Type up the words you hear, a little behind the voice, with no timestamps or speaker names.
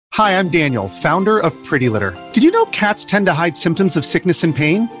Hi, I'm Daniel, founder of Pretty Litter. Did you know cats tend to hide symptoms of sickness and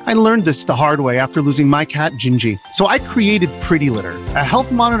pain? I learned this the hard way after losing my cat, Gingy. So I created Pretty Litter, a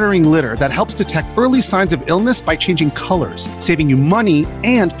health monitoring litter that helps detect early signs of illness by changing colors, saving you money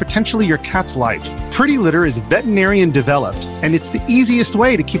and potentially your cat's life. Pretty Litter is veterinarian developed, and it's the easiest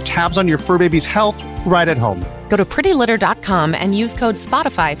way to keep tabs on your fur baby's health right at home. Go to prettylitter.com and use code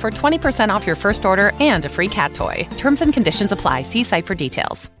SPOTIFY for 20% off your first order and a free cat toy. Terms and conditions apply. See site for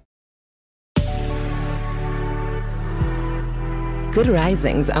details. Good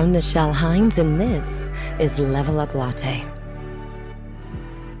risings, I'm Nichelle Hines, and this is Level Up Latte.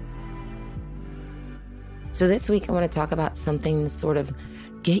 So this week I want to talk about something to sort of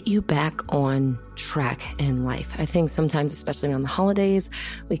get you back on track in life. I think sometimes, especially around the holidays,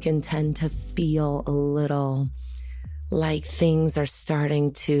 we can tend to feel a little like things are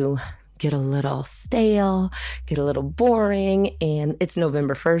starting to get a little stale, get a little boring, and it's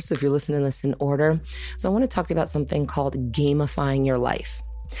November 1st if you're listening to this in order. So I want to talk to you about something called gamifying your life.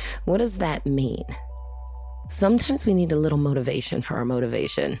 What does that mean? Sometimes we need a little motivation for our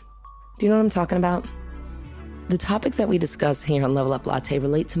motivation. Do you know what I'm talking about? The topics that we discuss here on Level Up Latte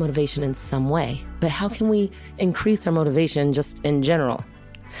relate to motivation in some way, but how can we increase our motivation just in general?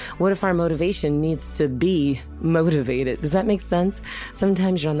 What if our motivation needs to be motivated? Does that make sense?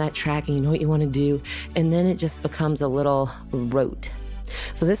 Sometimes you're on that track and you know what you want to do, and then it just becomes a little rote.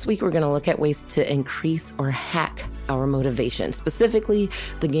 So this week we're going to look at ways to increase or hack our motivation, specifically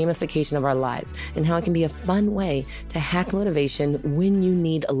the gamification of our lives, and how it can be a fun way to hack motivation when you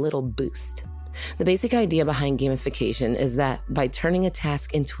need a little boost. The basic idea behind gamification is that by turning a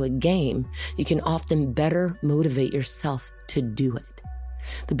task into a game, you can often better motivate yourself to do it.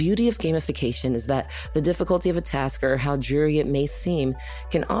 The beauty of gamification is that the difficulty of a task, or how dreary it may seem,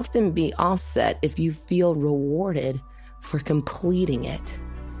 can often be offset if you feel rewarded for completing it.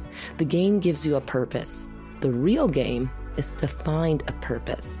 The game gives you a purpose. The real game is to find a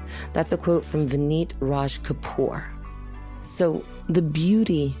purpose. That's a quote from Vineet Raj Kapoor. So the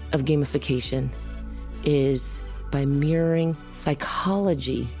beauty of gamification is by mirroring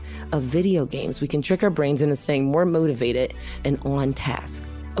psychology of video games, we can trick our brains into staying more motivated and on task.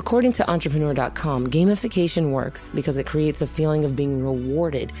 According to entrepreneur.com, gamification works because it creates a feeling of being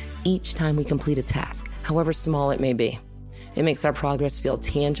rewarded each time we complete a task, however small it may be. It makes our progress feel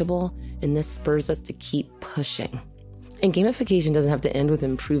tangible, and this spurs us to keep pushing. And gamification doesn't have to end with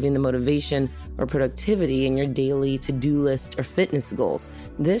improving the motivation or productivity in your daily to-do list or fitness goals.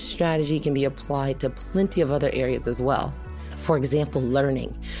 This strategy can be applied to plenty of other areas as well. For example,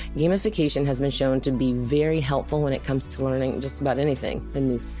 learning. Gamification has been shown to be very helpful when it comes to learning just about anything, a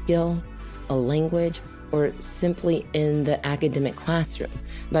new skill, a language, or simply in the academic classroom,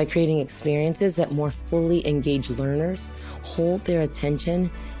 by creating experiences that more fully engage learners, hold their attention,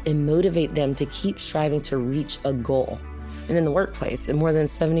 and motivate them to keep striving to reach a goal. And in the workplace, more than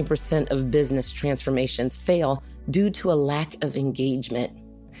 70% of business transformations fail due to a lack of engagement.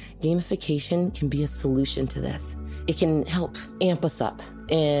 Gamification can be a solution to this. It can help amp us up,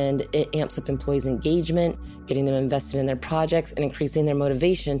 and it amps up employees' engagement, getting them invested in their projects and increasing their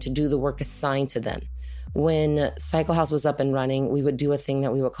motivation to do the work assigned to them. When Cycle House was up and running, we would do a thing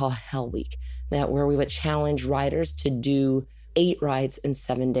that we would call Hell Week, where we would challenge riders to do 8 rides in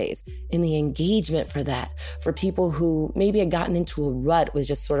 7 days. And the engagement for that, for people who maybe had gotten into a rut with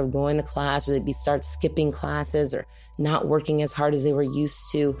just sort of going to class, or they'd start skipping classes or not working as hard as they were used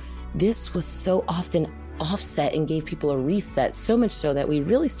to, this was so often offset and gave people a reset, so much so that we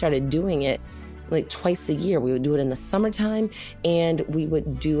really started doing it like twice a year. We would do it in the summertime, and we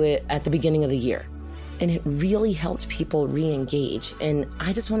would do it at the beginning of the year. And it really helped people re-engage. And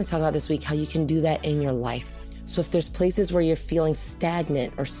I just want to talk about this week how you can do that in your life. So if there's places where you're feeling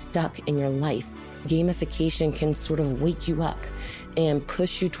stagnant or stuck in your life, gamification can sort of wake you up and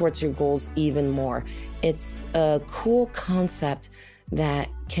push you towards your goals even more. It's a cool concept that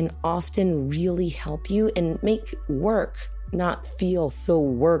can often really help you and make work not feel so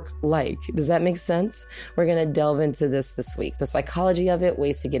work-like. Does that make sense? We're going to delve into this week. The psychology of it,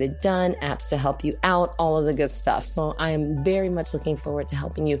 ways to get it done, apps to help you out, all of the good stuff. So I am very much looking forward to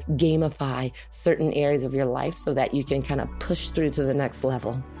helping you gamify certain areas of your life so that you can kind of push through to the next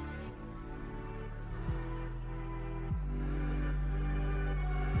level.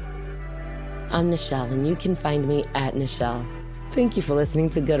 I'm Nichelle, and you can find me at Nichelle. Thank you for listening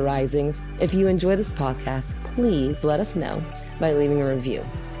to Good Risings. If you enjoy this podcast, please let us know by leaving a review.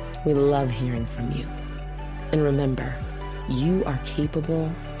 We love hearing from you. And remember, you are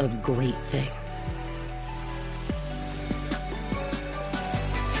capable of great things.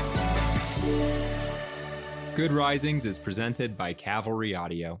 Good Risings is presented by Cavalry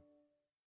Audio.